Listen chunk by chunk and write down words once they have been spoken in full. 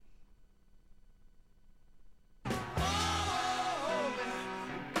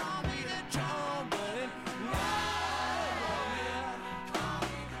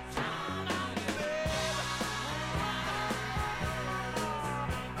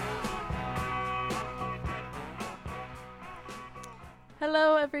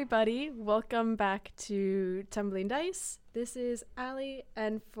Hello, everybody. Welcome back to Tumbling Dice. This is Ali,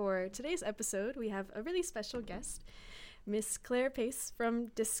 and for today's episode, we have a really special guest, Miss Claire Pace from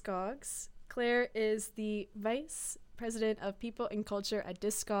Discogs. Claire is the Vice President of People and Culture at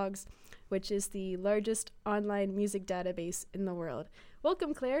Discogs, which is the largest online music database in the world.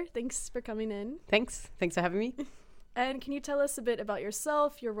 Welcome, Claire. Thanks for coming in. Thanks for having me. And can you tell us a bit about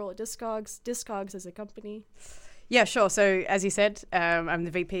yourself, your role at Discogs as a company? Yeah, sure. So as you said, I'm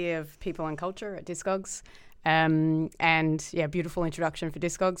the VP of People and Culture at Discogs. And yeah, beautiful introduction for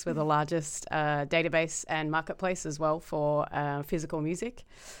Discogs. We're the largest database and marketplace as well for physical music.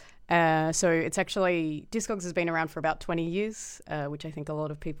 So it's actually, Discogs has been around for about 20 years, which I think a lot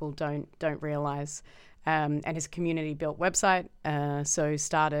of people don't realize. And is a community-built website. So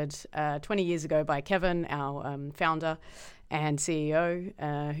started 20 years ago by Kevin, our founder and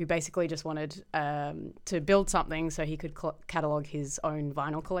CEO, who basically just wanted to build something so he could catalog his own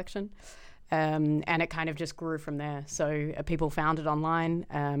vinyl collection. And it kind of just grew from there. So people found it online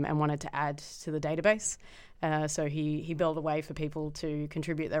and wanted to add to the database. So he built a way for people to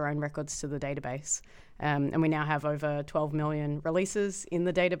contribute their own records to the database. And we now have over 12 million releases in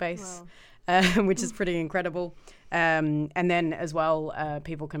the database. Wow. Which is pretty incredible. And then as well,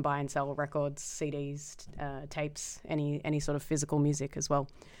 people can buy and sell records, CDs, tapes, any sort of physical music as well.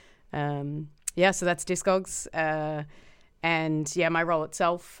 So that's Discogs. And yeah, my role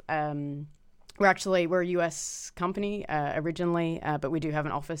itself, we're a US company originally, but we do have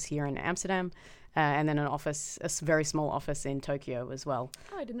an office here in Amsterdam. And then a very small office in Tokyo as well.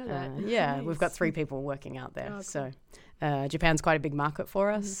 Oh, I didn't know that. Yeah, Nice. We've got 3 people working out there. Oh, cool. So Japan's quite a big market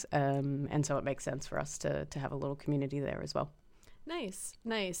for us, and so it makes sense for us to have a little community there as well.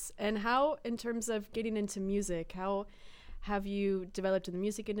 Nice. And how, in terms of getting into music, how have you developed in the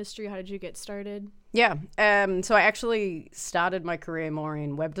music industry? How did you get started? Yeah, so I actually started my career more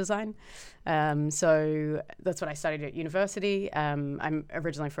in web design. So that's what I studied at university. I'm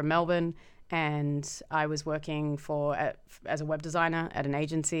originally from Melbourne, and I was working as a web designer at an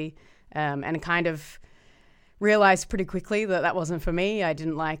agency, and kind of realized pretty quickly that wasn't for me. I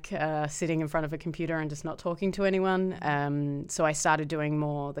didn't like sitting in front of a computer and just not talking to anyone. So I started doing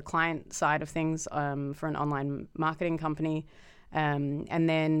more the client side of things for an online marketing company. And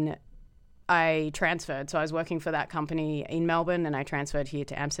then I transferred. So I was working for that company in Melbourne, and I transferred here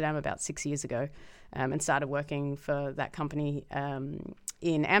to Amsterdam about 6 years ago, and started working for that company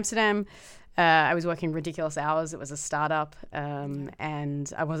in Amsterdam. I was working ridiculous hours. It was a startup,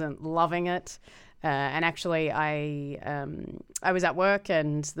 and I wasn't loving it. And actually, I was at work,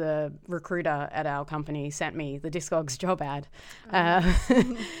 and the recruiter at our company sent me the Discogs job ad.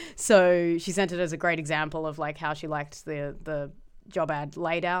 So she sent it as a great example of like how she liked the job ad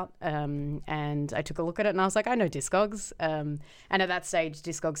laid out. And I took a look at it, and I was like, I know Discogs. And at that stage,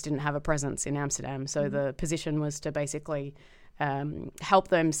 Discogs didn't have a presence in Amsterdam. So the position was to basically help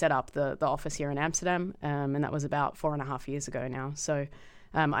them set up the office here in Amsterdam. And that was about 4.5 years ago now. So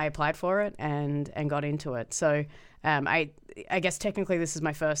I applied for it and got into it. So I guess technically this is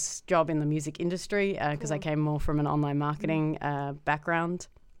my first job in the music industry because cool. I came more from an online marketing background.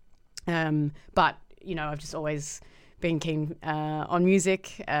 But, I've just always been keen on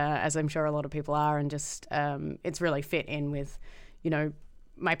music, as I'm sure a lot of people are, and just it's really fit in with,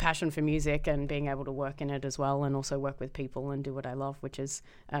 my passion for music and being able to work in it as well, and also work with people and do what I love, which is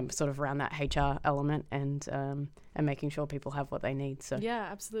sort of around that HR element and making sure people have what they need. So yeah,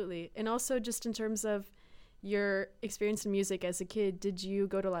 absolutely. And also just in terms of your experience in music as a kid, did you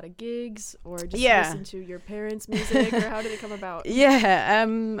go to a lot of gigs or just listen to your parents' music, or how did it come about? Yeah,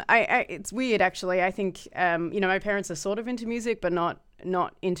 I it's weird actually. I think my parents are sort of into music, but not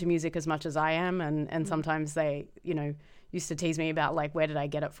into music as much as I am, and sometimes they used to tease me about like where did I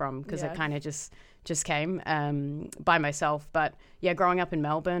get it from, because it kind of just came by myself. But yeah, growing up in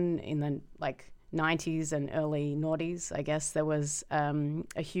Melbourne in the like 90s and early noughties, I guess there was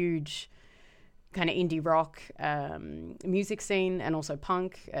a huge kind of indie rock music scene, and also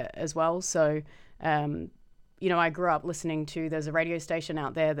punk as well. So I grew up listening to, there's a radio station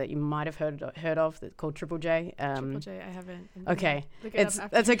out there that you might have heard of that's called Triple J. Triple J, I haven't. Okay,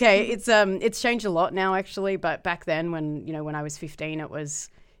 that's okay. It's changed a lot now actually, but back then when I was 15, it was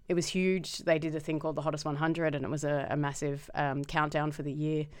huge. They did a thing called the Hottest 100, and it was a massive countdown for the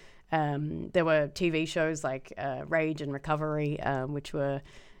year. There were TV shows like Rage and Recovery, which were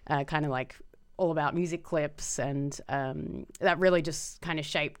kind of like all about music clips, and that really just kind of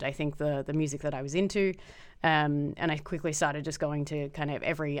shaped, I think, the music that I was into. And I quickly started just going to kind of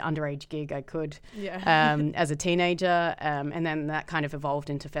every underage gig I could as a teenager. And then that kind of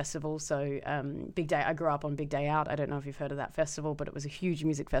evolved into festivals. So Big Day, I grew up on Big Day Out. I don't know if you've heard of that festival, but it was a huge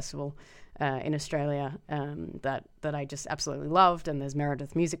music festival in Australia that I just absolutely loved. And there's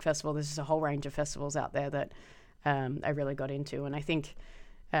Meredith Music Festival. There's just a whole range of festivals out there that I really got into. And I think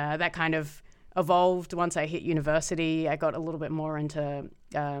that kind of evolved once I hit university. I got a little bit more into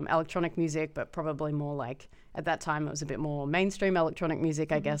electronic music, but probably more like, at that time it was a bit more mainstream electronic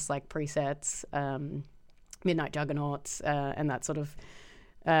music, I guess, like Presets, Midnight Juggernauts, and that sort of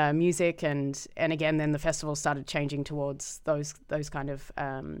music. And again, then the festival started changing towards those kind of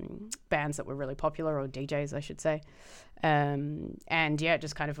bands that were really popular, or DJs, I should say. And yeah, it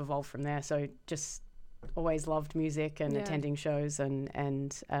just kind of evolved from there. So just always loved music and attending shows and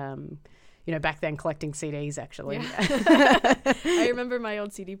back then collecting CDs, actually. Yeah. I remember my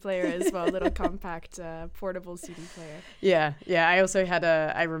old CD player as well, little compact portable CD player. Yeah. I also had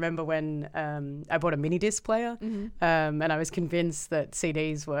I remember when I bought a mini disc player, and I was convinced that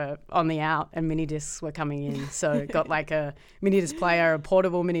CDs were on the out and mini discs were coming in. So got like a mini disc player, a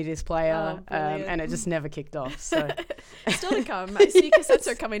portable mini disc player, and it just never kicked off. So still to come. I see cassettes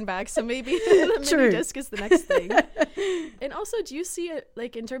are coming back, so maybe the mini disc is the next thing. And also, do you see it,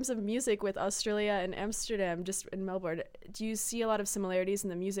 like, in terms of music with Australia and Amsterdam, just in Melbourne, do you see a lot of similarities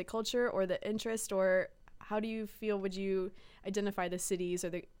in the music culture or the interest, or how do you feel, would you identify the cities or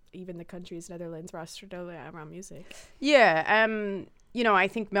even the countries, Netherlands or Australia, around music? Yeah, I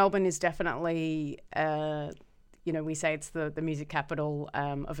think Melbourne is definitely, we say it's the music capital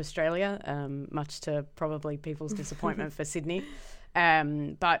of Australia, much to probably people's disappointment for Sydney.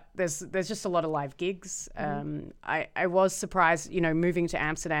 But there's just a lot of live gigs. I was surprised, moving to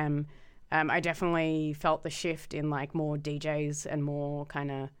Amsterdam. I definitely felt the shift in like more DJs and more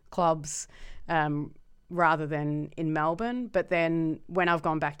kind of clubs rather than in Melbourne. But then when I've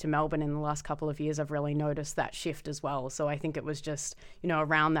gone back to Melbourne in the last couple of years, I've really noticed that shift as well. So I think it was just,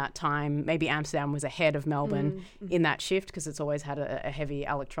 around that time, maybe Amsterdam was ahead of Melbourne in that shift because it's always had a heavy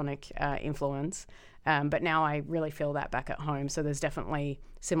electronic influence. But now I really feel that back at home. So there's definitely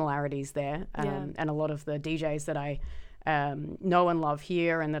similarities there. And a lot of the DJs that I know and love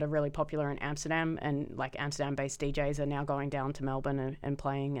here and that are really popular in Amsterdam, and like Amsterdam-based DJs are now going down to Melbourne and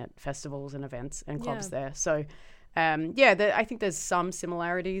playing at festivals and events and clubs there. So, I think there's some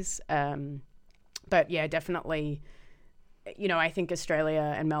similarities. But yeah, definitely, I think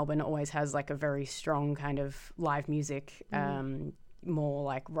Australia and Melbourne always has like a very strong kind of live music, more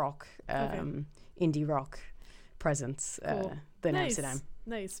like rock, indie rock presence than Amsterdam.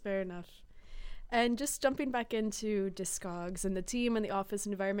 Nice, fair enough. And just jumping back into Discogs and the team and the office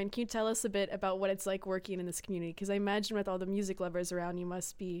environment, can you tell us a bit about what it's like working in this community? Because I imagine with all the music lovers around, you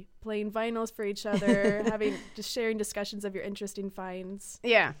must be playing vinyls for each other, just sharing discussions of your interesting finds.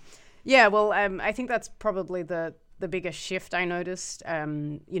 Yeah. Well, I think that's probably the biggest shift I noticed.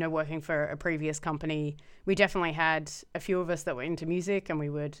 Working for a previous company, we definitely had a few of us that were into music, and we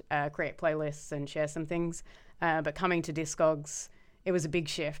would create playlists and share some things. But coming to Discogs, it was a big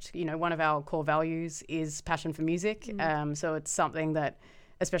shift. One of our core values is passion for music. So it's something that,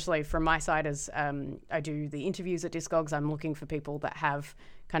 especially from my side, as I do the interviews at Discogs, I'm looking for people that have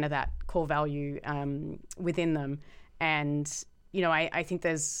kind of that core value within them. And, I think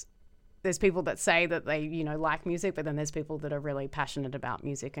there's people that say that they, like music, but then there's people that are really passionate about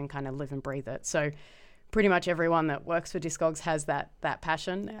music and kind of live and breathe it. So pretty much everyone that works for Discogs has that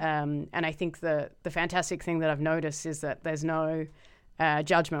passion. Yeah. And I think the fantastic thing that I've noticed is that there's no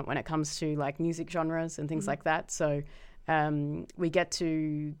judgment when it comes to like music genres and things like that. So we get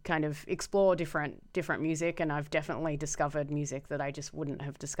to kind of explore different music, and I've definitely discovered music that I just wouldn't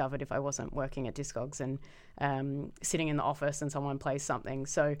have discovered if I wasn't working at Discogs and sitting in the office and someone plays something.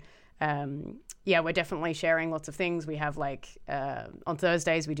 So we're definitely sharing lots of things. We have like on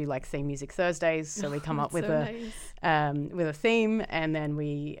Thursdays we do like theme music Thursdays, so we come up with with a theme, and then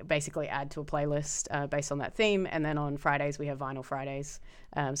we basically add to a playlist based on that theme. And then on Fridays we have Vinyl Fridays,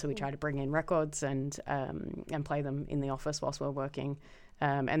 so we try to bring in records and play them in the office whilst we're working.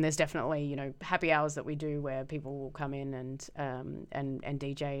 And there's definitely happy hours that we do where people will come in and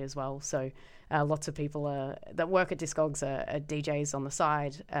DJ as well. So lots of people that work at Discogs are DJs on the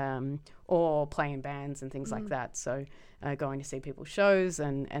side, or playing bands and things like that. So going to see people's shows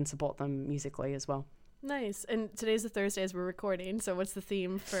and support them musically as well. Nice. And today's the Thursday as we're recording, so what's the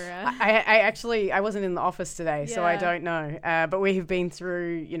theme for I wasn't in the office today, so I don't know, but we have been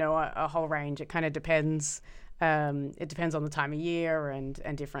through a whole range. It kind of depends it depends on the time of year and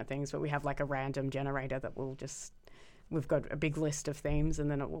different things, but we have like a random generator that will just, we've got a big list of themes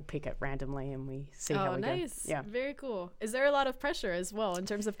and then it will pick it randomly and we see how we go. Nice. Yeah. Very cool. Is there a lot of pressure as well in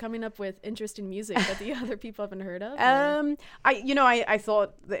terms of coming up with interesting music that the other people haven't heard of? I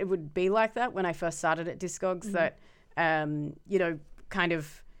thought that it would be like that when I first started at Discogs, that, kind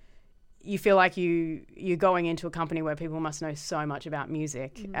of, you feel like you're going into a company where people must know so much about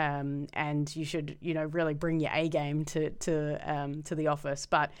music, and you should, really bring your A game to the office.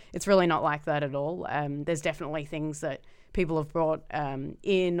 But it's really not like that at all. There's definitely things that people have brought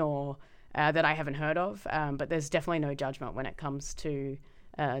in or that I haven't heard of, but there's definitely no judgment when it comes to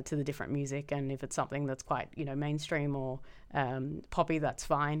the different music. And if it's something that's quite, mainstream or poppy, that's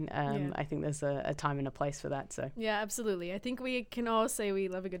fine. I think there's a time and a place for that. So yeah, absolutely. I think we can all say we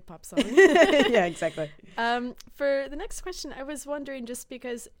love a good pop song. Yeah, exactly. For the next question, I was wondering, just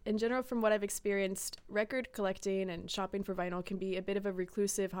because in general, from what I've experienced, record collecting and shopping for vinyl can be a bit of a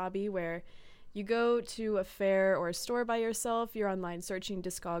reclusive hobby where you go to a fair or a store by yourself, you're online searching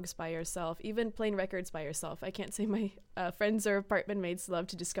Discogs by yourself, even playing records by yourself. I can't say my friends or apartment mates love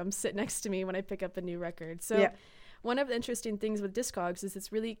to just come sit next to me when I pick up a new record. So one of the interesting things with Discogs is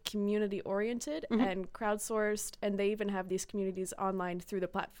it's really community oriented and crowdsourced, and they even have these communities online through the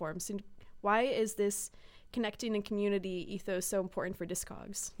platforms. And why is this connecting and community ethos so important for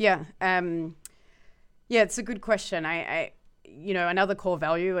Discogs? Yeah, it's a good question. I another core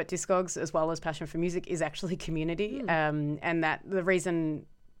value at Discogs, as well as passion for music, is actually community. And that the reason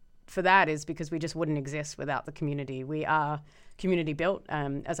for that is because we just wouldn't exist without the community. We are community built,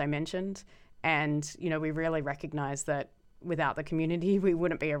 as I mentioned. And, we really recognize that without the community, we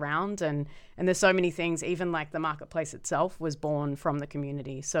wouldn't be around. And there's so many things, even like the marketplace itself was born from the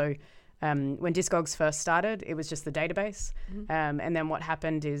community. So when Discogs first started, it was just the database. And then what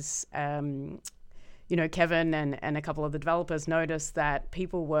happened is, Kevin and a couple of the developers noticed that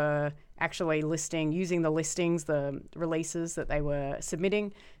people were actually using the listings, the releases that they were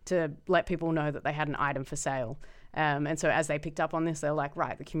submitting to let people know that they had an item for sale. And so as they picked up on this, they're like,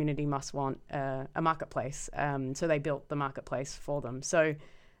 right, the community must want a marketplace. So they built the marketplace for them. So,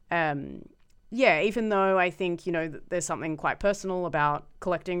 even though I think, there's something quite personal about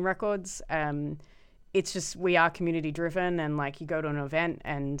collecting records, it's just we are community driven, and like you go to an event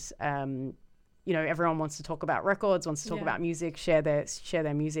and everyone wants to talk about records, wants to talk about music, share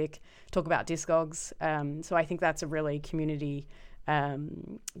their music, talk about Discogs. So I think that's a really community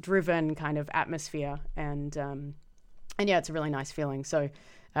driven kind of atmosphere, and it's a really nice feeling. So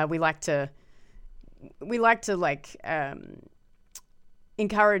we like to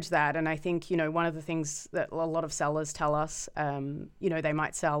encourage that. And I think one of the things that a lot of sellers tell us, they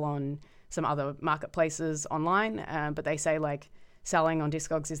might sell on some other marketplaces online, but they say like selling on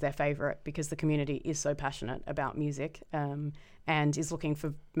Discogs is their favorite because the community is so passionate about music and is looking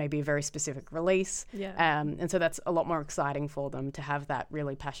for maybe a very specific release. And so that's a lot more exciting for them to have that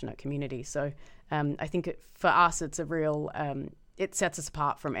really passionate community. So I think for us, it's a real, it sets us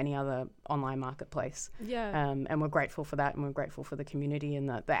apart from any other online marketplace. And we're grateful for that, and we're grateful for the community and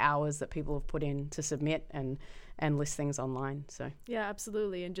the hours that people have put in to submit and list things online. So yeah,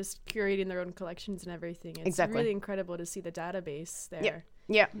 absolutely. And just curating their own collections and everything. It's exactly. really incredible to see the database there.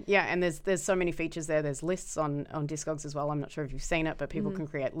 Yeah. And there's so many features there. There's lists on Discogs as well. I'm not sure if you've seen it, but people can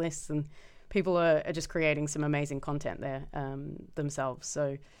create lists, and people are just creating some amazing content there themselves.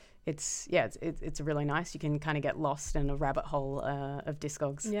 So it's really nice. You can kind of get lost in a rabbit hole of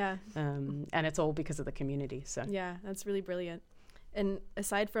Discogs. And it's all because of the community. So yeah, that's really brilliant. And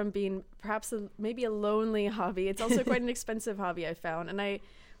aside from being perhaps maybe a lonely hobby, it's also quite an expensive hobby, I found. And I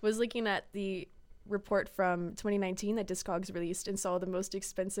was looking at the report from 2019 that Discogs released and saw the most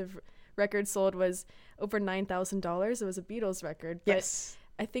expensive record sold was over $9,000. It was a Beatles record. Yes.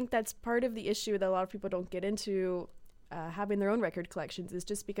 But I think that's part of the issue that a lot of people don't get into having their own record collections, is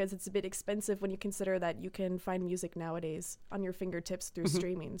just because it's a bit expensive when you consider that you can find music nowadays on your fingertips through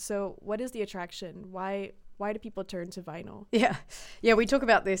streaming. So what is the attraction? Why do people turn to vinyl? Yeah, we talk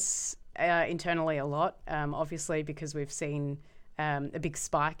about this internally a lot, obviously, because we've seen a big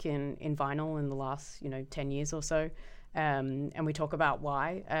spike in vinyl in the last 10 years or so, and we talk about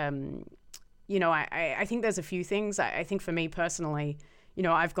why. I think there's a few things. I think for me personally,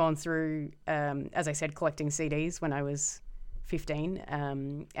 I've gone through, as I said, collecting CDs when I was 15,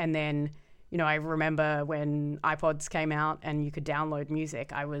 and then I remember when iPods came out and you could download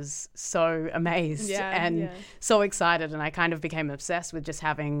music, I was so amazed and so excited. And I kind of became obsessed with just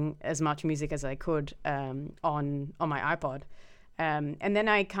having as much music as I could on my iPod. And then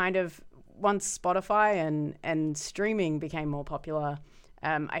I kind of, once Spotify and streaming became more popular,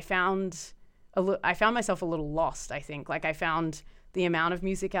 I found I found myself a little lost, I think. Like I found the amount of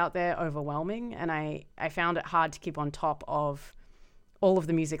music out there overwhelming, and I found it hard to keep on top of all of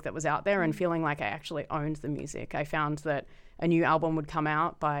the music that was out there and feeling like I actually owned the music. I found that a new album would come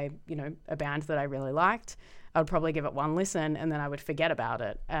out by, a band that I really liked. I would probably give it one listen and then I would forget about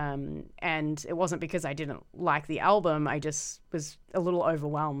it. And it wasn't because I didn't like the album. I just was a little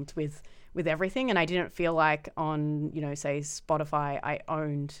overwhelmed with everything. And I didn't feel like on, say Spotify, I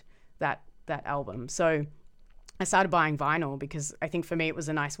owned that album. So I started buying vinyl because I think for me it was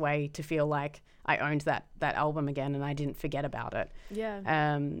a nice way to feel like I owned that album again and I didn't forget about it.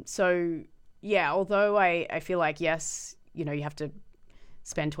 Yeah. So yeah, although I feel like, yes, you have to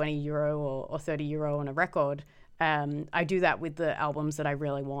spend €20 or €30 on a record, I do that with the albums that I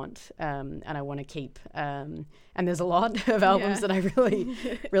really want and I want to keep. And there's a lot of albums that I really,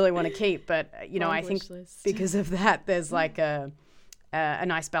 really want to keep. But, I think because of that, there's like a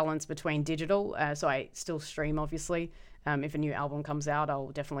nice balance between digital. So I still stream, obviously. If a new album comes out, I'll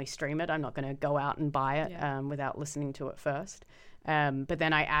definitely stream it. I'm not going to go out and buy it without listening to it first. But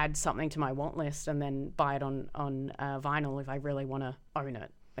then I add something to my want list and then buy it on vinyl if I really want to own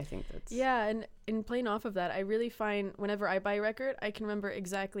it. I think that's... Yeah, and in playing off of that, I really find whenever I buy a record, I can remember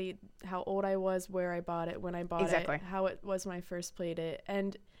exactly how old I was, where I bought it, when I bought it, how it was when I first played it.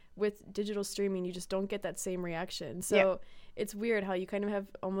 And with digital streaming, you just don't get that same reaction. So it's weird how you kind of have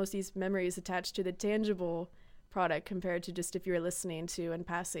almost these memories attached to the tangible product compared to just if you're listening to and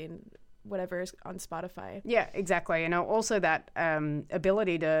passing whatever is on Spotify. Yeah, exactly. And also that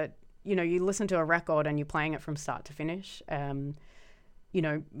ability to, you listen to a record and you're playing it from start to finish.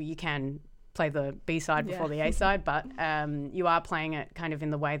 You can play the B-side before the A-side, but you are playing it kind of in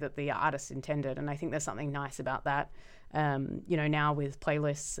the way that the artist intended. And I think there's something nice about that. Now with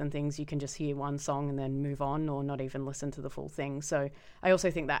playlists and things, you can just hear one song and then move on or not even listen to the full thing. So I also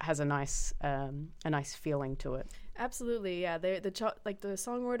think that has a nice feeling to it. Absolutely, yeah. The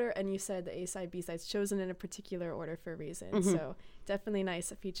song order, and you said the A-side, B-side's chosen in a particular order for a reason. Mm-hmm. So definitely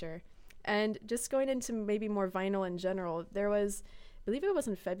nice feature. And just going into maybe more vinyl in general, there was, I believe it was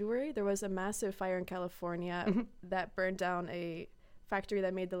in February, there was a massive fire in California that burned down a factory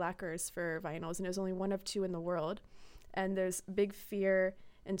that made the lacquers for vinyls, and it was only one of two in the world. And there's big fear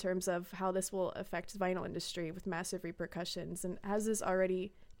in terms of how this will affect the vinyl industry with massive repercussions. And has this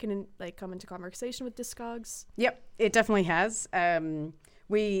already come into conversation with Discogs? Yep, it definitely has.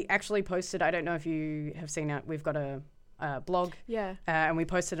 We actually posted, I don't know if you have seen it, we've got a blog. Yeah. And we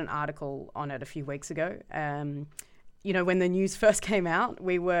posted an article on it a few weeks ago. When the news first came out,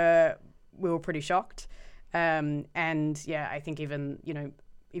 we were pretty shocked. And yeah, I think even,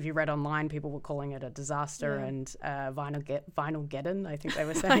 if you read online, people were calling it a disaster and Vinyl-geddon, I think they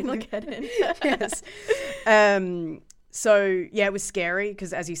were saying. Vinyl-geddon. Yes. So, yeah, it was scary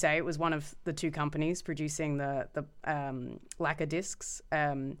because, as you say, it was one of the two companies producing the lacquer discs.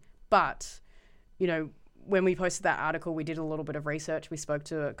 But, when we posted that article, we did a little bit of research. We spoke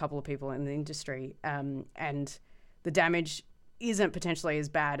to a couple of people in the industry and the damage isn't potentially as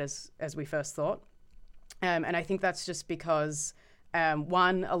bad as we first thought. And I think that's just because...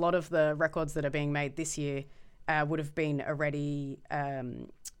 one, a lot of the records that are being made this year would have been already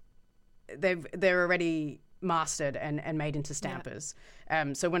they're already mastered and made into stampers.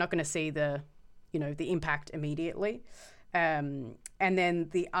 So we're not going to see the impact immediately. And then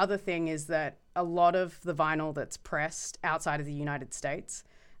the other thing is that a lot of the vinyl that's pressed outside of the United States,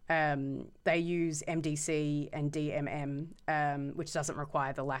 they use MDC and DMM, which doesn't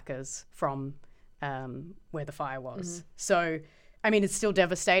require the lacquers from where the fire was. Mm-hmm. So I mean, it's still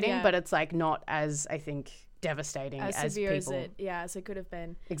devastating, but it's not as, I think, devastating as severe people. as it could have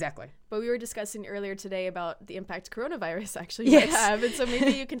been. Exactly. But we were discussing earlier today about the impact coronavirus actually might have, and so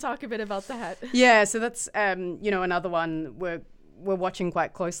maybe you can talk a bit about that. Yeah, so that's another one we're watching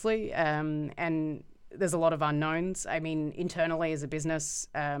quite closely, and there's a lot of unknowns. I mean, internally as a business,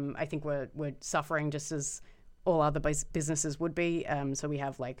 I think we're suffering just as all other businesses would be. So we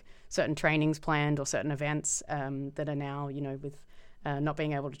have certain trainings planned or certain events that are now, with not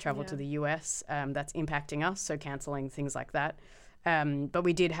being able to travel to the US, that's impacting us. So cancelling things like that. But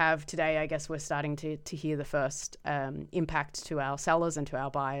we did have today, I guess we're starting to hear the first impact to our sellers and to our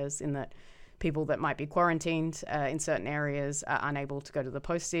buyers in that people that might be quarantined in certain areas are unable to go to the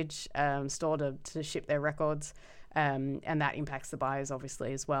postage store to ship their records. And that impacts the buyers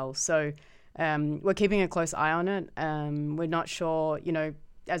obviously as well. So we're keeping a close eye on it. We're not sure,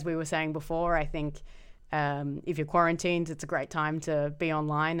 as we were saying before, I think if you're quarantined, it's a great time to be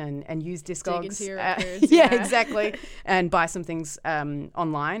online and use Discogs. Dig into your records. Yeah, exactly. And buy some things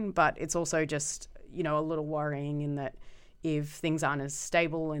online. But it's also just, a little worrying in that if things aren't as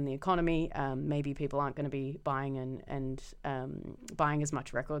stable in the economy, maybe people aren't going to be buying and buying as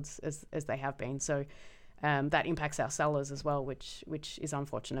much records as they have been. So that impacts our sellers as well, which is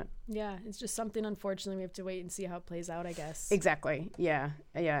unfortunate. Yeah, it's just something, unfortunately, we have to wait and see how it plays out, I guess. Exactly, yeah.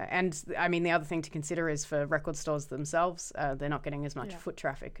 And I mean, the other thing to consider is for record stores themselves, they're not getting as much foot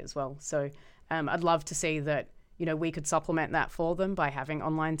traffic as well. So I'd love to see that, we could supplement that for them by having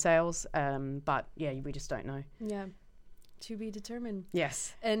online sales. But yeah, we just don't know. Yeah. To be determined.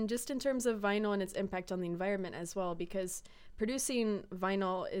 Yes. And just in terms of vinyl and its impact on the environment as well, because producing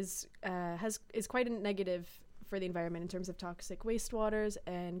vinyl is quite a negative for the environment in terms of toxic wastewaters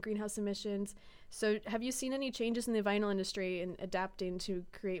and greenhouse emissions. So have you seen any changes in the vinyl industry in adapting to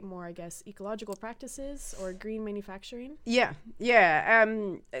create more, I guess, ecological practices or green manufacturing? Yeah.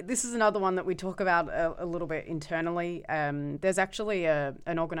 This is another one that we talk about a little bit internally. There's actually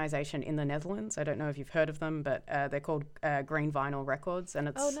an organization in the Netherlands. I don't know if you've heard of them, but they're called Green Vinyl Records, and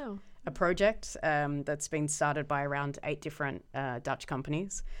it's a project that's been started by around 8 different Dutch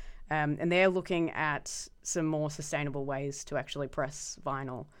companies. And they're looking at some more sustainable ways to actually press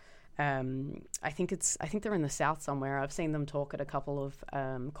vinyl. I think they're in the south somewhere. I've seen them talk at a couple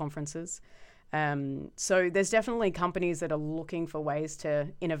of conferences. So there's definitely companies that are looking for ways to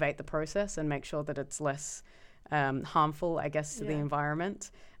innovate the process and make sure that it's less harmful, I guess, to the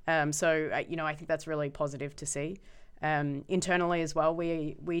environment. So I think that's really positive to see. Internally as well,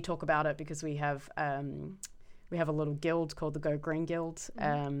 we talk about it because we have a little guild called the Go Green Guild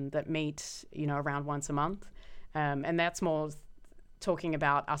that meet, around once a month. And that's more talking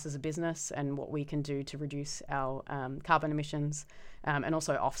about us as a business and what we can do to reduce our carbon emissions and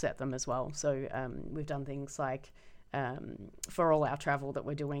also offset them as well. So we've done things like for all our travel that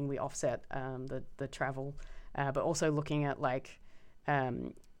we're doing, we offset the travel, but also looking at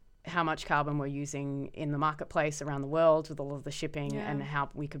how much carbon we're using in the marketplace around the world with all of the shipping and how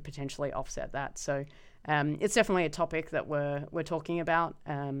we could potentially offset that. So it's definitely a topic that we're talking about.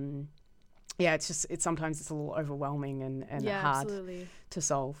 It's sometimes it's a little overwhelming and hard to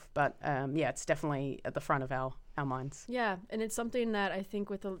solve, but it's definitely at the front of our minds. Yeah, and it's something that I think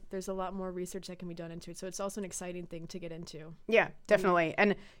there's a lot more research that can be done into it, so it's also an exciting thing to get into. Yeah, definitely.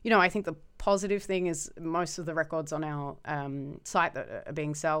 And I think the positive thing is most of the records on our site that are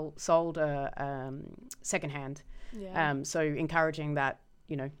being sold are secondhand. So encouraging that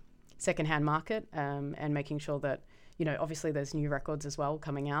secondhand market and making sure that obviously there's new records as well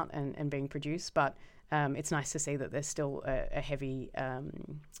coming out and being produced, but it's nice to see that there's still a heavy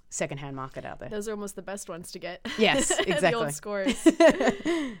secondhand market out there. Those are almost the best ones to get. Yes, exactly. The old scores.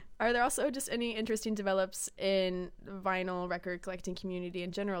 Are there also just any interesting develops in vinyl record collecting community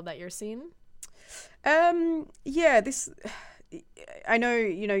in general that you're seeing? I know,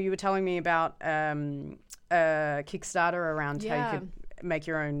 you were telling me about Kickstarter around how you could make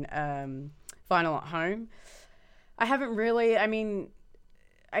your own vinyl at home. I haven't really, I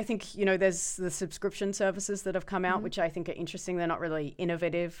think, there's the subscription services that have come out, which I think are interesting. They're not really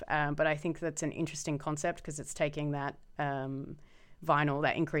innovative, but I think that's an interesting concept because it's taking that vinyl,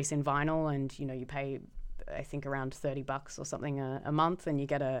 that increase in vinyl, and, you pay, I think, around $30 or something a month, and you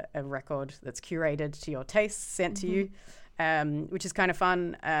get a record that's curated to your tastes sent to you, which is kind of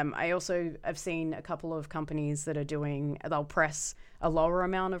fun. I've seen a couple of companies that they'll press a lower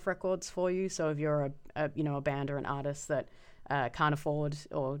amount of records for you. So if you're a band or an artist that can't afford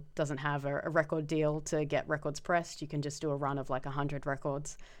or doesn't have a record deal to get records pressed, you can just do a run of 100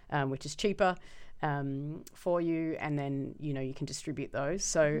 records, which is cheaper for you, and then you can distribute those.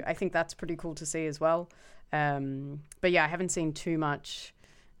 So I think that's pretty cool to see as well. But yeah, I haven't seen too much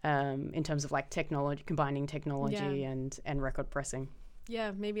in terms of technology, combining technology and record pressing.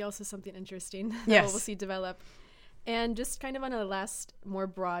 Yeah, maybe also something interesting that we'll see develop. And just kind of on a last, more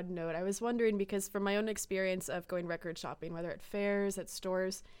broad note, I was wondering, because from my own experience of going record shopping, whether at fairs, at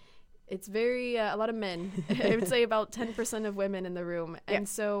stores, it's very, a lot of men. I would say about 10% of women in the room. And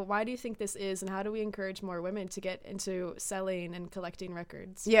so why do you think this is, and how do we encourage more women to get into selling and collecting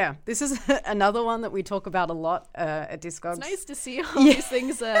records? Yeah, this is another one that we talk about a lot at Discogs. It's nice to see all these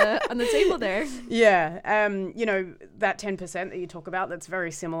things on the table there. Yeah, that 10% that you talk about, that's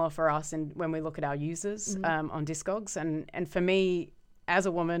very similar for us when we look at our users on Discogs. And for me, as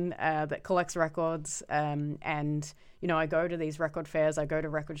a woman that collects records and I go to these record fairs, I go to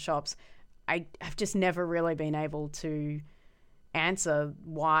record shops, I've just never really been able to answer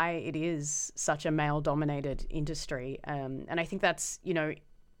why it is such a male-dominated industry. And I think that's,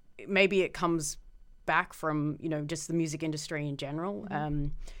 maybe it comes back from, just the music industry in general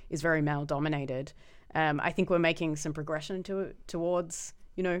is very male-dominated. I think we're making some progression towards,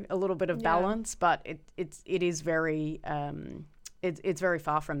 a little bit of balance, but it is very it's very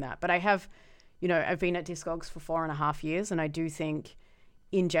far from that. But I have, I've been at Discogs for 4.5 years, and I do think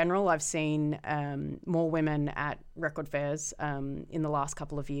in general I've seen more women at record fairs in the last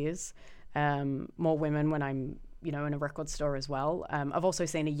couple of years, more women when I'm in a record store as well. I've also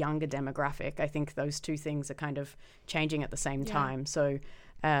seen a younger demographic. I think those two things are kind of changing at the same time. So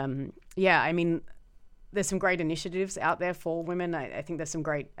I mean, there's some great initiatives out there for women. I think there's some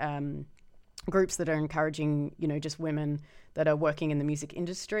great groups that are encouraging, just women that are working in the music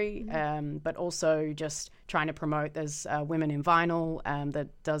industry, but also just trying to promote. There's Women in Vinyl that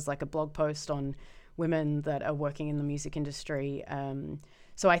does like a blog post on women that are working in the music industry.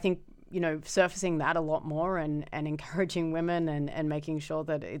 So I think, surfacing that a lot more and encouraging women and making sure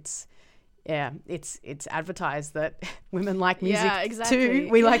that it's advertised that women like music too.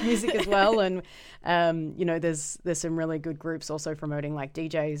 We like music as well. And, there's some really good groups also promoting like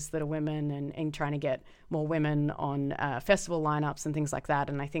DJs that are women and trying to get more women on festival lineups and things like that.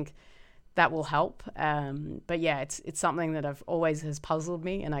 And I think that will help. But yeah, it's something that I've always has puzzled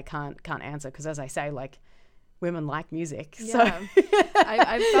me, and I can't answer because, as I say, like, women like music. Yeah. So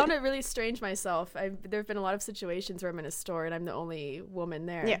I've found it really strange myself. There have been a lot of situations where I'm in a store and I'm the only woman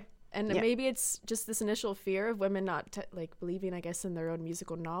there. Yeah. And maybe it's just this initial fear of women not believing, I guess, in their own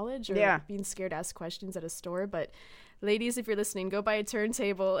musical knowledge or being scared to ask questions at a store. But ladies, if you're listening, go buy a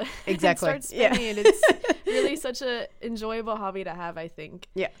turntable and start spinning. And it's really such a enjoyable hobby to have, I think.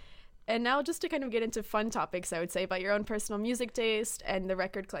 Yeah. And now just to kind of get into fun topics, I would say, about your own personal music taste and the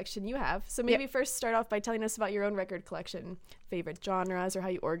record collection you have. So maybe first start off by telling us about your own record collection, favorite genres, or how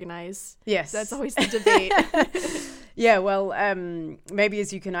you organize. Yes. That's always the debate. Yeah, well, maybe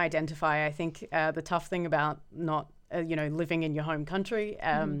as you can identify, I think the tough thing about not, living in your home country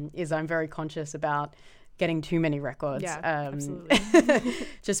is I'm very conscious about getting too many records. Yeah, absolutely.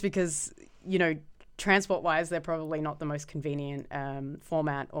 Just because, transport-wise, they're probably not the most convenient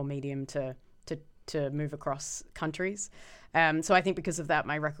format or medium to move across countries. So I think because of that,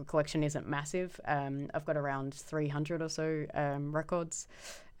 my record collection isn't massive. I've got around 300 or so records.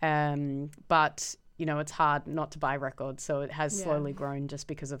 But, it's hard not to buy records. So it has slowly grown just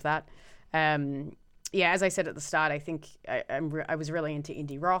because of that. As I said at the start, I think I was really into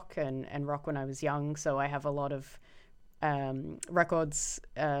indie rock and rock when I was young. So I have a lot of records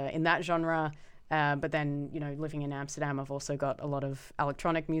in that genre. But then, living in Amsterdam, I've also got a lot of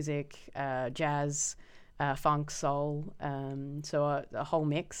electronic music, jazz, funk, soul, so a whole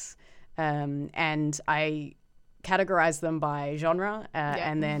mix. And I categorize them by genre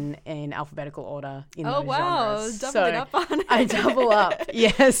and then in alphabetical order in those genres. Doubling up on it. I double up,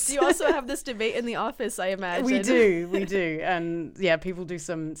 yes. You also have this debate in the office, I imagine. We do. And people do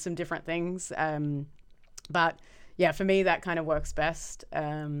some different things. But yeah, for me, that kind of works best.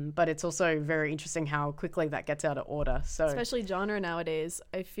 But it's also very interesting how quickly that gets out of order. So especially genre nowadays,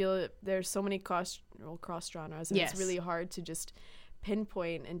 I feel there's so many cross genres, and it's really hard to just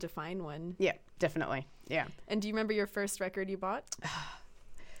pinpoint and define one. Yeah, definitely. Yeah. And do you remember your first record you bought?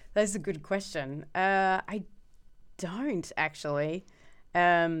 That's a good question. I don't actually.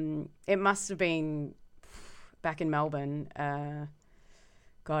 It must have been back in Melbourne.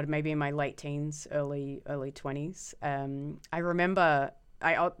 Maybe in my late teens, early 20s. I remember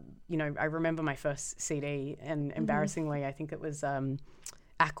my first CD, and embarrassingly, I think it was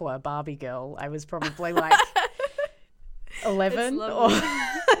Aqua, Barbie Girl. I was probably like 11. Mine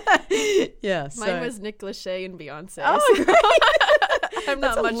was Nick Lachey and Beyonce. Oh, great. I'm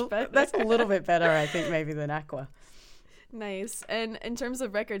not much better. That's a little bit better, I think, maybe than Aqua. Nice. And in terms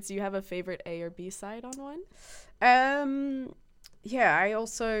of records, do you have a favorite A or B side on one? Yeah, I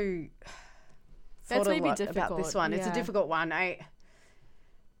also thought a lot about this one. Yeah. It's a difficult one.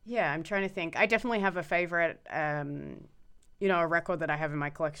 I'm trying to think. I definitely have a favorite, a record that I have in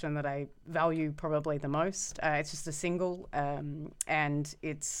my collection that I value probably the most. It's just a single, and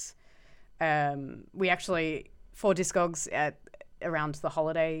it's we actually, for Discogs around the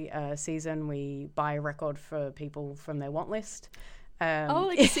holiday season, we buy a record for people from their want list.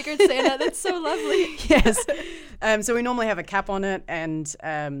 Like a Secret Santa. That's so lovely. Yes. So we normally have a cap on it.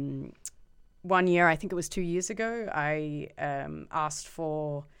 And one year, I think it was 2 years ago, I asked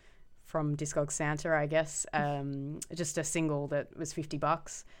from Discogs Santa, I guess, just a single that was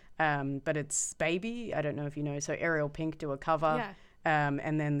 $50. But it's Baby. I don't know if you know. So Ariel Pink do a cover. Yeah.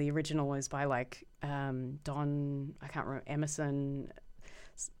 And then the original is by like Don, I can't remember, Emerson.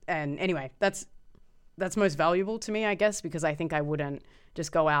 And anyway, that's most valuable to me, I guess, because I think I wouldn't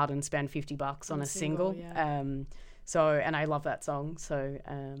just go out and spend $50 on a single. Yeah. And I love that song. So,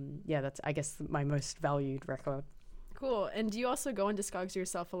 that's, I guess, my most valued record. Cool. And do you also go on Discogs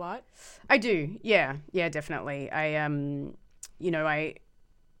yourself a lot? I do. Yeah, definitely. I'm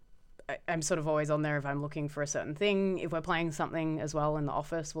sort of always on there if I'm looking for a certain thing. If we're playing something as well in the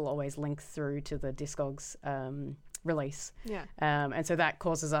office, we'll always link through to the Discogs release. Yeah. And so that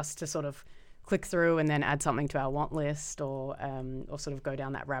causes us to sort of click through and then add something to our want list, or sort of go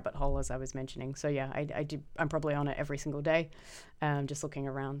down that rabbit hole as I was mentioning. So yeah, I do. I'm probably on it every single day, just looking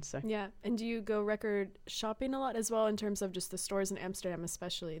around. So yeah. And do you go record shopping a lot as well, in terms of just the stores in Amsterdam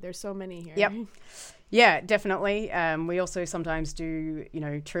especially? There's so many here. Yep. Yeah, definitely. We also sometimes do,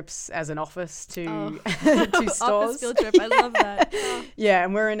 trips as an office to to stores. Office field trip. I love that. Yeah,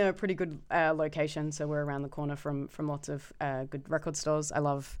 and we're in a pretty good location, so we're around the corner from lots of good record stores. I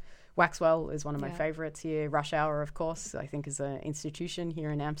love Waxwell is one of my favorites here. Rush Hour, of course, I think is an institution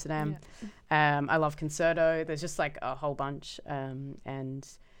here in Amsterdam. Yeah. I love Concerto. There's just like a whole bunch. And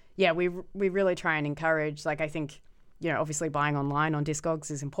yeah, we really try and encourage, like, I think, obviously buying online on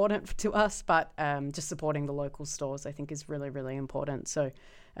Discogs is important to us, but just supporting the local stores I think is really, really important. So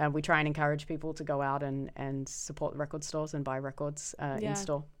we try and encourage people to go out and support the record stores and buy records in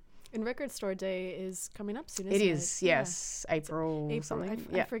store. And Record Store Day is coming up soon, isn't it? It is, yes. April something.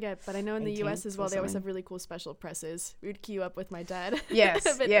 I forget, but I know in the US as well, they always have really cool special presses. We would queue up with my dad yes,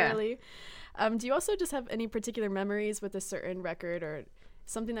 a bit early. Do you also just have any particular memories with a certain record, or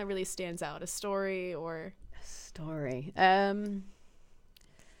something that really stands out, a story or... Story. I'm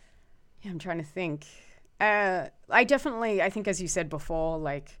trying to think. I think as you said before,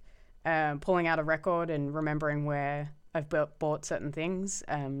 like pulling out a record and remembering where I've bought certain things.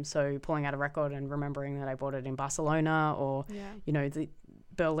 So pulling out a record and remembering that I bought it in Barcelona or, the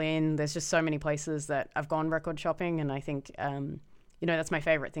Berlin. There's just so many places that I've gone record shopping. And I think, that's my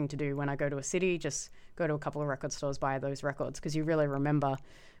favorite thing to do when I go to a city. Just go to a couple of record stores, buy those records, because you really remember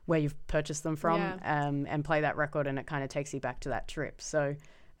where you've purchased them from and play that record, and it kind of takes you back to that trip. So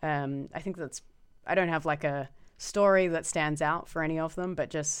I think I don't have like a story that stands out for any of them, but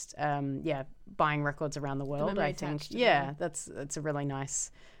just buying records around the world, I think that's a really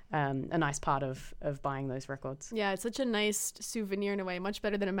nice part of buying those records. Yeah, it's such a nice souvenir in a way, much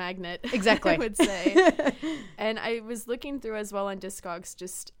better than a magnet. Exactly. I would say. And I was looking through as well on Discogs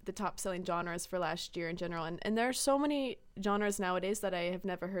just the top selling genres for last year in general, and there are so many genres nowadays that I have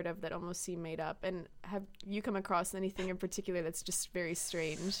never heard of that almost seem made up. And have you come across anything in particular that's just very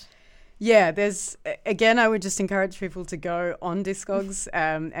strange? Yeah, I would just encourage people to go on Discogs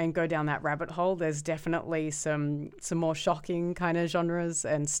and go down that rabbit hole. There's definitely some more shocking kind of genres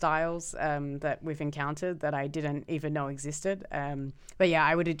and styles that we've encountered that I didn't even know existed. But yeah,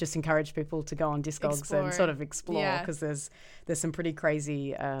 I would just encourage people to go on Discogs and sort of explore, because there's some pretty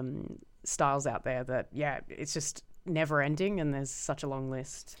crazy styles out there that, it's just never ending, and there's such a long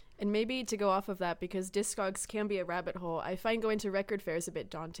list. And maybe to go off of that, because Discogs can be a rabbit hole, I find going to record fairs a bit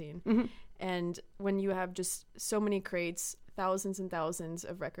daunting. Mm-hmm. And when you have just so many crates, thousands and thousands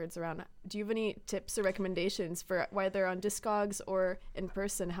of records around, do you have any tips or recommendations for whether on Discogs or in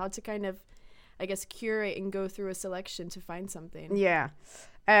person, how to kind of, I guess, curate and go through a selection to find something? Yeah.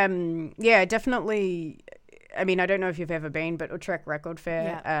 Definitely. I mean, I don't know if you've ever been, but Utrecht Record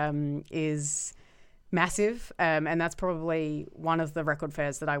Fair is massive, and that's probably one of the record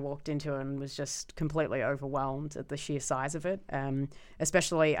fairs that I walked into and was just completely overwhelmed at the sheer size of it.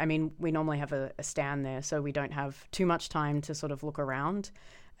 Especially, I mean, we normally have a stand there, so we don't have too much time to sort of look around,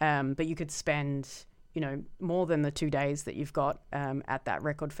 but you could spend, more than the 2 days that you've got at that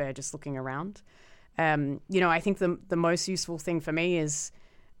record fair just looking around. I think the most useful thing for me is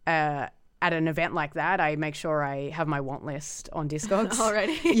at an event like that, I make sure I have my want list on Discogs.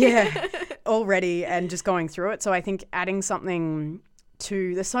 Already, and just going through it. So I think adding something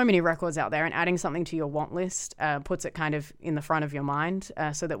there's so many records out there, and adding something to your want list puts it kind of in the front of your mind,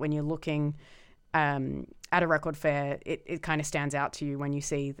 so that when you're looking at a record fair, it kind of stands out to you when you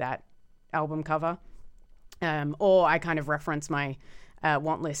see that album cover. Or I kind of reference my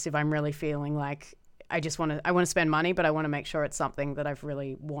want list if I'm really feeling like I want to spend money, but I want to make sure it's something that I've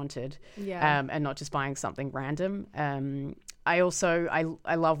really wanted, and not just buying something random. I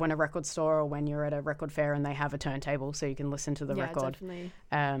love when a record store or when you're at a record fair and they have a turntable so you can listen to the record. Definitely.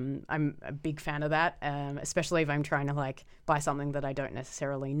 I'm a big fan of that, especially if I'm trying to like buy something that I don't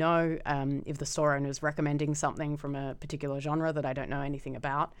necessarily know. If the store owner is recommending something from a particular genre that I don't know anything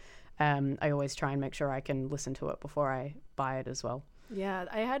about, I always try and make sure I can listen to it before I buy it as well. Yeah,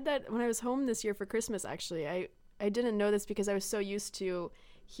 I had that when I was home this year for Christmas, actually. I didn't know this because I was so used to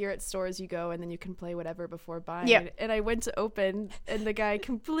here at stores you go and then you can play whatever before buying. Yep. And I went to open and the guy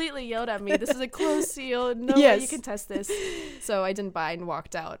completely yelled at me, "This is a closed seal. No way you can test this." So I didn't buy and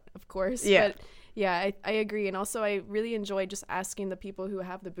walked out, of course. Yeah. But Yeah, I agree. And also, I really enjoy just asking the people who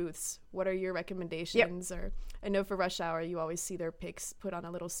have the booths, what are your recommendations? Or I know for Rush Hour, you always see their picks put on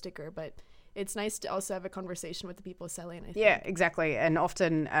a little sticker, but it's nice to also have a conversation with the people selling, I think. Yeah, exactly. And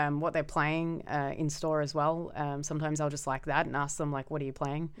often what they're playing in store as well. Sometimes I'll just like that and ask them, like, what are you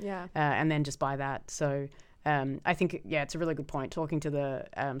playing? Yeah. And then just buy that. So I think, it's a really good point. Talking to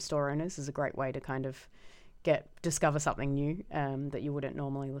the store owners is a great way to kind of discover something new that you wouldn't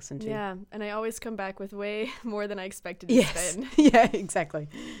normally listen to. Yeah, and I always come back with way more than I expected to Yes. spend. Yeah, exactly.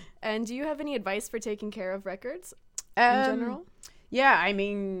 And do you have any advice for taking care of records in Um, general? Yeah, I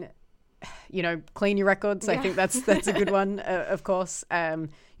mean, clean your records. I think that's a good one, of course.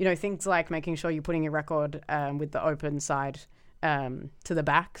 Things like making sure you're putting your record with the open side to the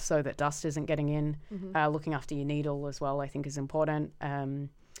back so that dust isn't getting in. Looking after your needle as well, I think, is important.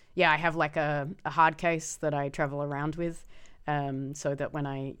 I have like a hard case that I travel around with so that when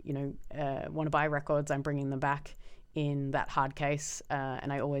I, want to buy records, I'm bringing them back in that hard case.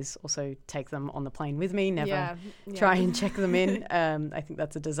 And I always also take them on the plane with me, never try and check them in. I think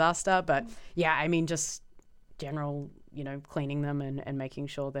that's a disaster. But yeah, I mean, just general, cleaning them and making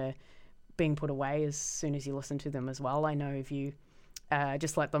sure they're being put away as soon as you listen to them as well. I know if you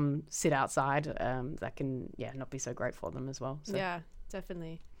just let them sit outside, that can, not be so great for them as well. So. Yeah,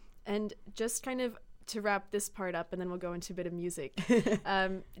 definitely. And just kind of to wrap this part up, and then we'll go into a bit of music.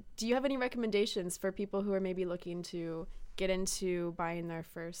 Do you have any recommendations for people who are maybe looking to get into buying their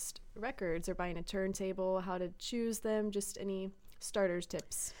first records or buying a turntable, how to choose them, just any starters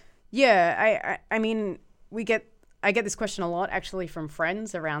tips? Yeah, I mean, I get this question a lot actually from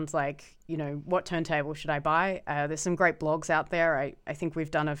friends around like, what turntable should I buy? There's some great blogs out there. I think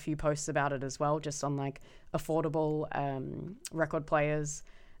we've done a few posts about it as well, just on like affordable record players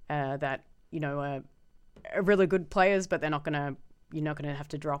that, are really good players, but you're not gonna have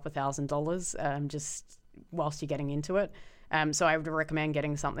to drop $1,000 just whilst you're getting into it. So I would recommend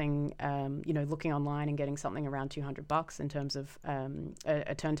getting something, looking online and getting something around $200 in terms of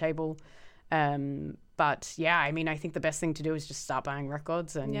a turntable. But yeah, I mean, I think the best thing to do is just start buying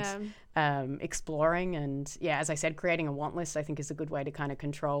records and exploring. And yeah, as I said, creating a want list, I think, is a good way to kind of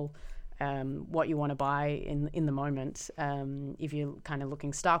control what you want to buy in the moment, if you're kind of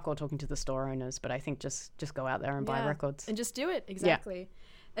looking stuck or talking to the store owners. But I think just go out there and buy records. And just do it, exactly.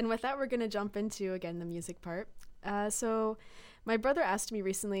 Yeah. And with that, we're going to jump into, again, the music part. So my brother asked me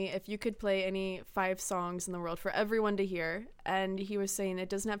recently if you could play any 5 songs in the world for everyone to hear. And he was saying it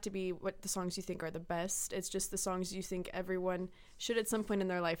doesn't have to be what the songs you think are the best. It's just the songs you think everyone should at some point in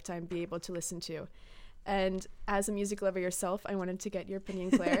their lifetime be able to listen to. And as a music lover yourself, I wanted to get your opinion,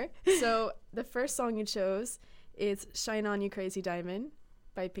 Claire. So the first song you chose is Shine On You Crazy Diamond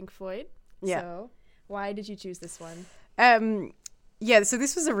by Pink Floyd. Yeah. So why did you choose this one? So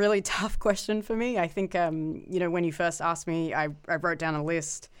this was a really tough question for me. I think, when you first asked me, I wrote down a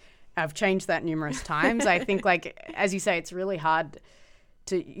list. I've changed that numerous times. I think, like, as you say, it's really hard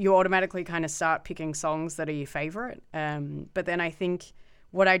you automatically kind of start picking songs that are your favorite. But then I think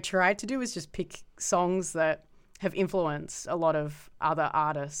what I tried to do is just pick songs that have influenced a lot of other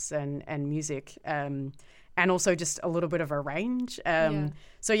artists and music, and also just a little bit of a range.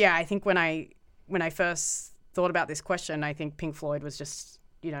 So yeah, I think when I first thought about this question, I think Pink Floyd was just,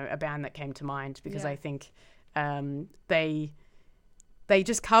 a band that came to mind because I think they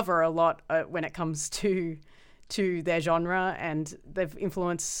just cover a lot when it comes to their genre, and they've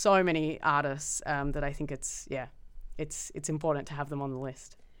influenced so many artists that I think it's important to have them on the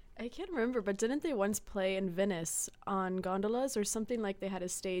list. I can't remember, but didn't they once play in Venice on gondolas or something? Like they had a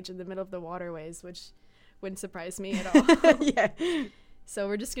stage in the middle of the waterways, which wouldn't surprise me at all. Yeah. So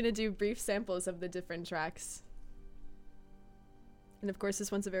we're just going to do brief samples of the different tracks. And of course,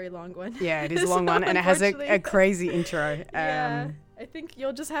 this one's a very long one. Yeah, it is a long one, and it has a crazy intro. I think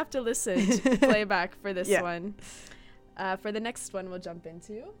you'll just have to listen to playback for this one. For the next one we'll jump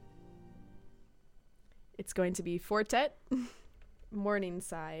into, it's going to be Fortet,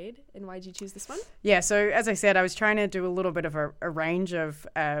 Morningside. And why did you choose this one? Yeah, so as I said, I was trying to do a little bit of a range of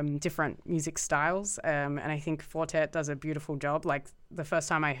different music styles, and I think Fortet does a beautiful job. Like the first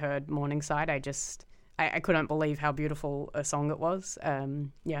time I heard Morningside, I couldn't believe how beautiful a song it was.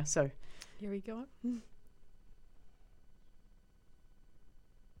 So here we go.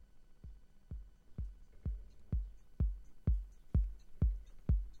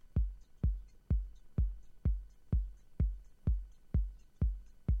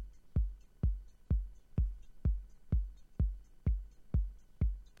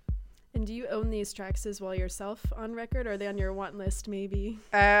 And do you own these tracks as well yourself on record, or are they on your want list maybe?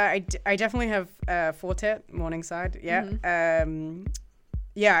 I definitely have Fortet, Morningside, yeah. Mm-hmm.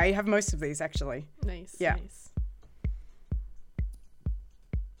 Yeah, I have most of these actually. Nice. Yeah. Nice.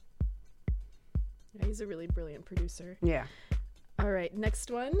 Yeah, he's a really brilliant producer. Yeah. All right,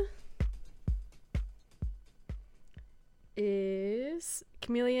 next one is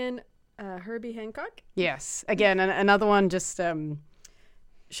Chameleon, Herbie Hancock. Yes. Again, another one just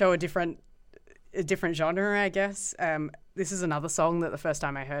show a different genre, I guess. This is another song that the first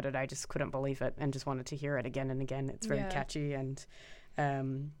time I heard it, I just couldn't believe it and just wanted to hear it again and again. It's very catchy and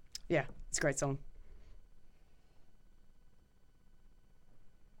yeah, it's a great song.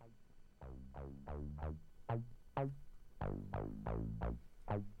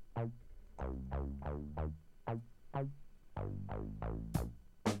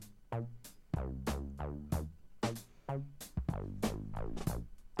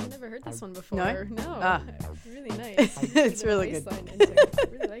 I've never heard this one before. No? Really nice. It's really good. I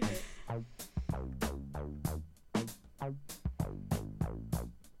really like it.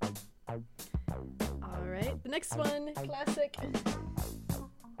 All right, the next one, classic. Oh,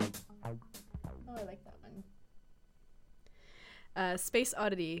 I like that one. Space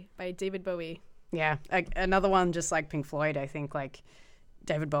Oddity by David Bowie. Yeah, another one just like Pink Floyd. I think like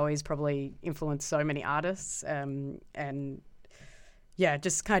David Bowie's probably influenced so many artists, and yeah,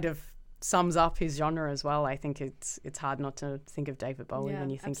 just kind of sums up his genre as well. I think it's hard not to think of David Bowie when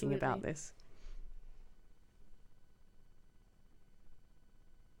you're thinking about this.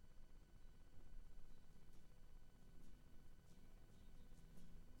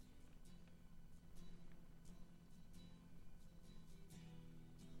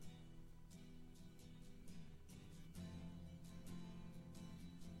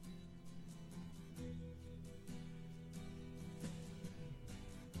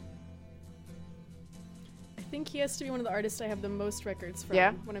 I think he has to be one of the artists I have the most records from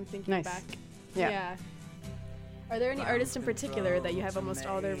when I'm thinking back. Yeah. Are there any artists in particular that you have almost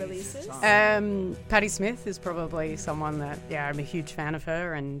all their releases? Patti Smith is probably someone that, I'm a huge fan of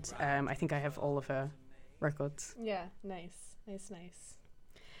her, and I think I have all of her records. Yeah, nice.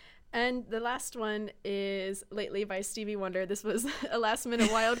 And the last one is Lately by Stevie Wonder. This was a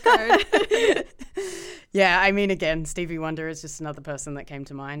last-minute wild card. Yeah, I mean, again, Stevie Wonder is just another person that came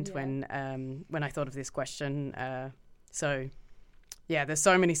to mind when I thought of this question. So, yeah, there's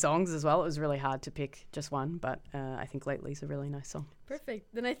so many songs as well. It was really hard to pick just one, but I think Lately's a really nice song.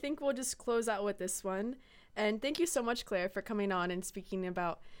 Perfect. Then I think we'll just close out with this one. And thank you so much, Claire, for coming on and speaking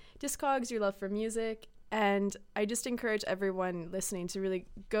about Discogs, your love for music. And I just encourage everyone listening to really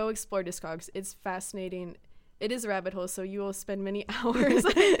go explore Discogs. It's fascinating. It is a rabbit hole, so you will spend many hours,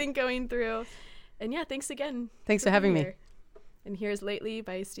 I think, going through. And yeah, thanks again. Thanks for having me. And here's Lately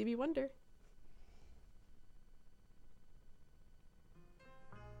by Stevie Wonder.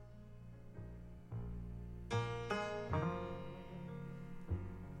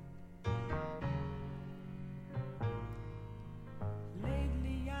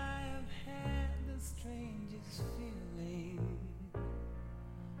 Lately I have had the strangest feeling,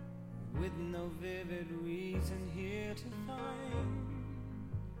 with no vivid reason here to